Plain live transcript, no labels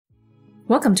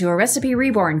Welcome to a Recipe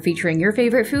Reborn featuring your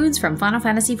favorite foods from Final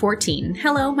Fantasy XIV.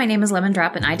 Hello, my name is Lemon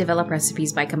Drop and I develop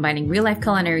recipes by combining real-life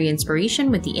culinary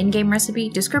inspiration with the in-game recipe,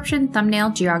 description, thumbnail,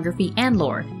 geography, and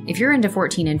lore. If you're into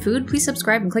 14 and food, please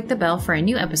subscribe and click the bell for a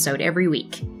new episode every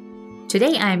week.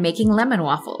 Today I am making lemon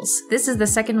waffles. This is the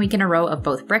second week in a row of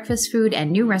both breakfast food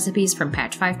and new recipes from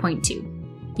patch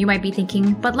 5.2. You might be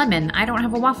thinking, but Lemon, I don't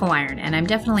have a waffle iron, and I'm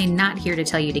definitely not here to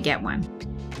tell you to get one.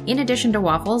 In addition to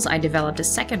waffles, I developed a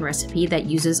second recipe that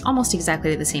uses almost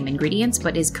exactly the same ingredients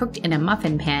but is cooked in a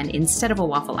muffin pan instead of a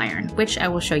waffle iron, which I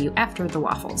will show you after the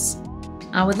waffles.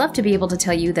 I would love to be able to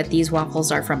tell you that these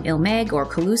waffles are from Ilmeg or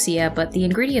Calusia, but the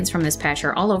ingredients from this patch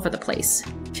are all over the place.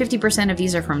 50% of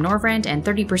these are from Norvrent and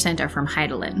 30% are from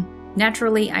Hydaelyn.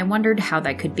 Naturally, I wondered how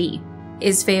that could be.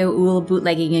 Is Feoul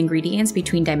bootlegging ingredients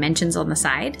between dimensions on the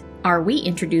side? Are we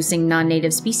introducing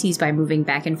non-native species by moving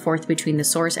back and forth between the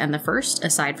source and the first,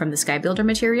 aside from the Skybuilder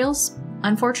materials?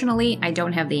 Unfortunately, I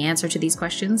don't have the answer to these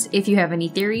questions. If you have any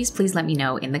theories, please let me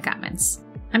know in the comments.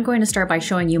 I'm going to start by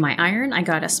showing you my iron. I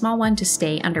got a small one to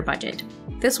stay under budget.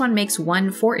 This one makes one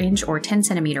 4-inch or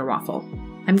 10cm waffle.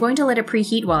 I'm going to let it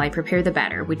preheat while I prepare the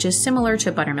batter, which is similar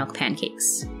to buttermilk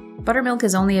pancakes. Buttermilk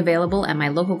is only available at my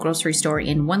local grocery store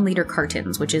in 1-liter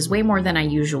cartons, which is way more than I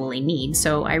usually need,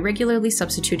 so I regularly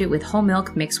substitute it with whole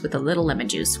milk mixed with a little lemon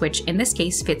juice, which in this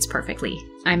case fits perfectly.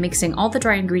 I'm mixing all the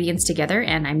dry ingredients together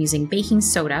and I'm using baking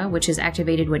soda, which is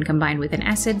activated when combined with an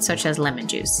acid such as lemon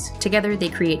juice. Together they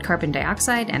create carbon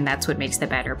dioxide, and that's what makes the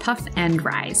batter puff and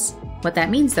rise. What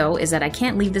that means though is that I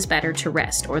can't leave this batter to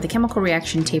rest, or the chemical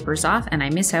reaction tapers off and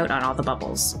I miss out on all the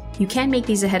bubbles. You can make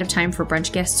these ahead of time for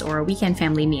brunch guests or a weekend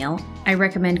family meal. I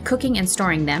recommend cooking and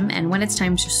storing them, and when it's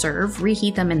time to serve,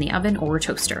 reheat them in the oven or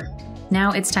toaster.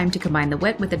 Now it's time to combine the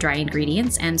wet with the dry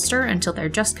ingredients and stir until they're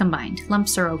just combined.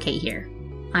 Lumps are okay here.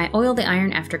 I oil the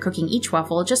iron after cooking each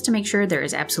waffle just to make sure there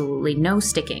is absolutely no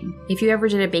sticking. If you ever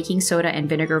did a baking soda and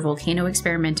vinegar volcano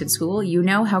experiment in school, you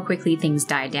know how quickly things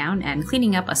die down, and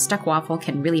cleaning up a stuck waffle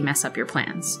can really mess up your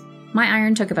plans. My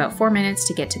iron took about 4 minutes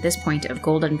to get to this point of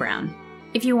golden brown.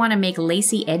 If you want to make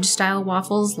lacy edge style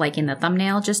waffles like in the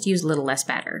thumbnail, just use a little less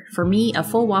batter. For me, a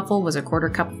full waffle was a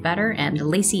 1/4 cup of batter and a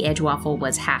lacy edge waffle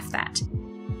was half that.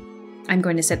 I'm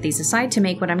going to set these aside to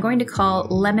make what I'm going to call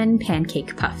lemon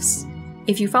pancake puffs.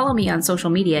 If you follow me on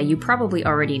social media, you probably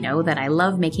already know that I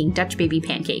love making Dutch baby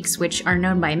pancakes, which are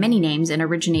known by many names and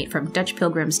originate from Dutch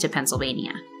pilgrims to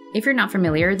Pennsylvania. If you're not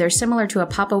familiar, they're similar to a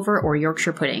popover or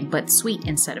Yorkshire pudding, but sweet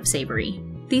instead of savory.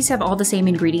 These have all the same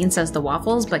ingredients as the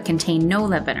waffles, but contain no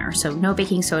leavener, so no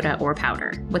baking soda or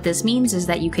powder. What this means is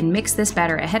that you can mix this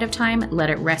batter ahead of time,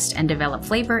 let it rest and develop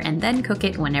flavor, and then cook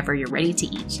it whenever you're ready to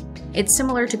eat. It's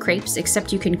similar to crepes,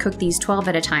 except you can cook these 12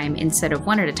 at a time instead of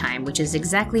 1 at a time, which is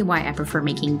exactly why I prefer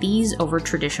making these over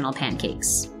traditional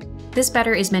pancakes. This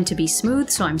batter is meant to be smooth,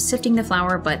 so I'm sifting the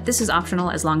flour, but this is optional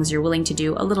as long as you're willing to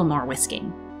do a little more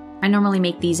whisking. I normally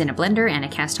make these in a blender and a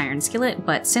cast iron skillet,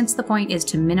 but since the point is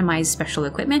to minimize special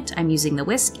equipment, I'm using the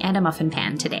whisk and a muffin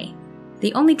pan today.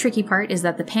 The only tricky part is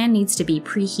that the pan needs to be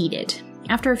preheated.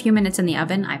 After a few minutes in the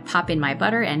oven, I pop in my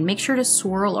butter and make sure to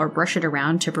swirl or brush it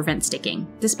around to prevent sticking.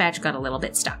 This batch got a little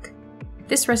bit stuck.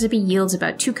 This recipe yields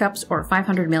about 2 cups or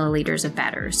 500 milliliters of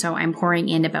batter, so I'm pouring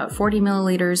in about 40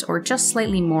 milliliters or just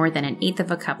slightly more than 1/8 of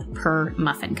a cup per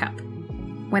muffin cup.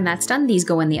 When that's done, these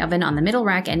go in the oven on the middle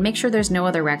rack, and make sure there's no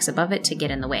other racks above it to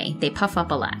get in the way. They puff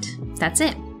up a lot. That's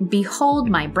it. Behold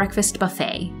my breakfast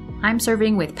buffet. I'm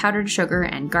serving with powdered sugar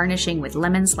and garnishing with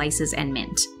lemon slices and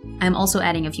mint. I'm also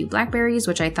adding a few blackberries,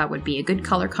 which I thought would be a good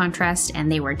color contrast, and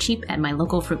they were cheap at my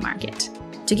local fruit market.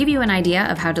 To give you an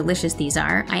idea of how delicious these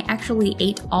are, I actually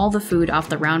ate all the food off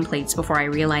the round plates before I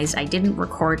realized I didn't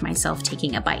record myself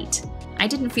taking a bite. I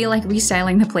didn't feel like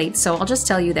restyling the plates, so I'll just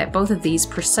tell you that both of these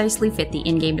precisely fit the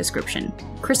in-game description.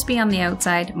 Crispy on the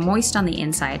outside, moist on the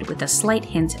inside, with a slight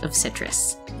hint of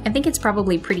citrus. I think it's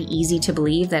probably pretty easy to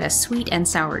believe that a sweet and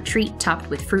sour treat topped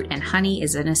with fruit and honey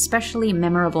is an especially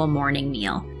memorable morning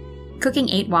meal. Cooking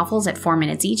 8 waffles at 4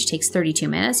 minutes each takes 32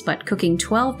 minutes, but cooking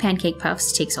 12 pancake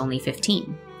puffs takes only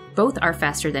 15. Both are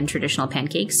faster than traditional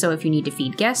pancakes, so if you need to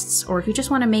feed guests, or if you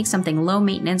just want to make something low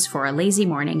maintenance for a lazy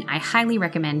morning, I highly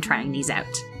recommend trying these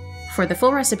out. For the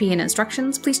full recipe and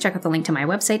instructions, please check out the link to my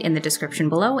website in the description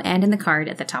below and in the card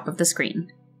at the top of the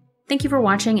screen. Thank you for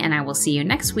watching, and I will see you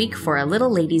next week for a Little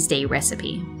Ladies' Day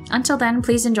recipe. Until then,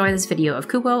 please enjoy this video of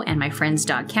Kubo and my friend's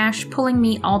dog Cash pulling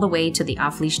me all the way to the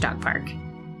off-leash dog park.